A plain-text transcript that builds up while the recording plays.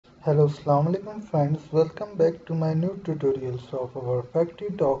Hello, Assalamu alaikum friends. Welcome back to my new tutorials of our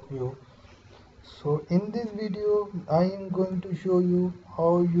FactoryTalk view. So in this video, I am going to show you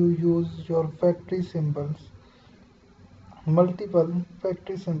how you use your factory symbols, multiple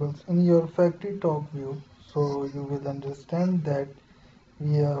factory symbols in your FactoryTalk view. So you will understand that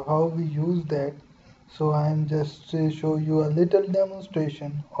how we use that. So I am just show you a little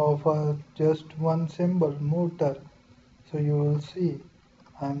demonstration of just one symbol motor. So you will see.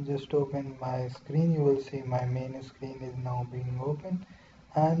 I'm just open my screen. You will see my main screen is now being open.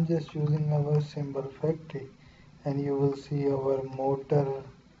 I'm just using our symbol factory, and you will see our motor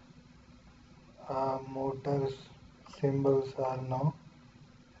symbols are now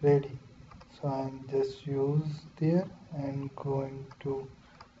ready. So I'm just use there and going to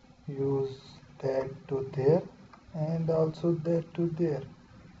use that to there and also that to there.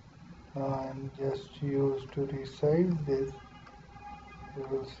 Now I'm just used to resize this. You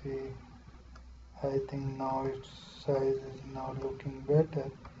will see, I think now its size is now looking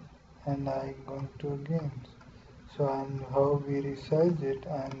better, and I'm going to again. So how we resize it,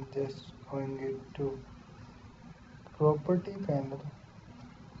 I'm just going it to property panel.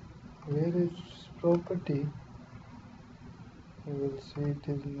 Where is property? You will see it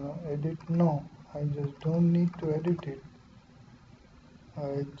is no edit. No, I just don't need to edit it.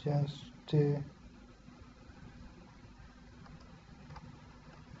 I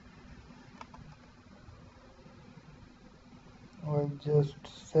just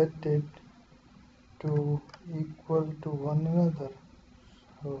set it to equal to one another.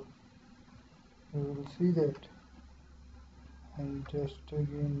 So you will see that, and just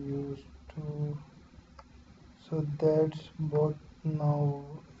again use to, so that's both now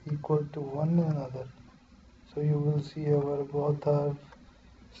equal to one another. So you will see our both our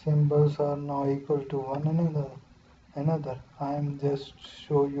symbols are now equal to one another. I am just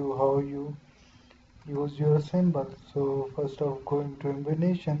show you how you use your symbol. So first of going to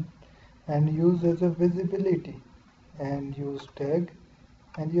combination and use as a visibility and use tag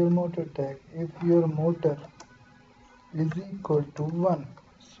and your motor tag. If your motor is equal to 1,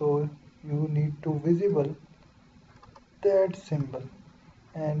 so you need to visible that symbol.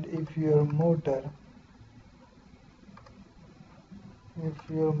 And if your motor is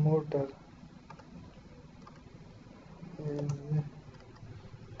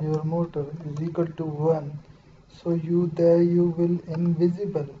equal to 1, so you will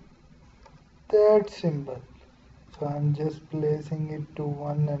invisible that symbol. So I'm just placing it to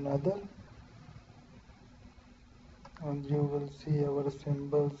one another, and you will see our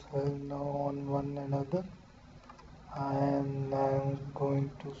symbols are now on one another. I am now going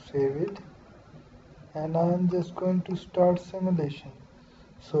to save it, and I am just going to start simulation.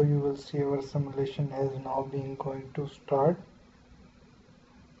 So you will see our simulation has now been going to start,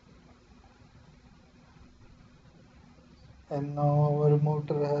 and now our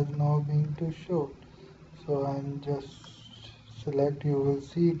motor has now been to show. So I'm just select, you will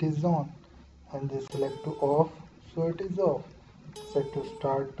see it is on, and just select to off, so it is off. Set to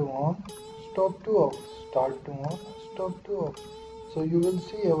start to on, stop to off, start to on, stop to off. So you will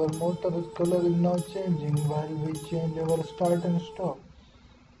see our motor color is now changing while we change our start and stop.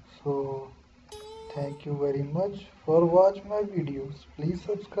 So thank you very much for watch my videos. Please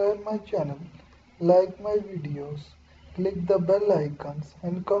subscribe my channel, like my videos, click the bell icons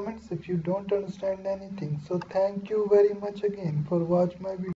and comments if you don't understand anything. So thank you very much again for watch my video.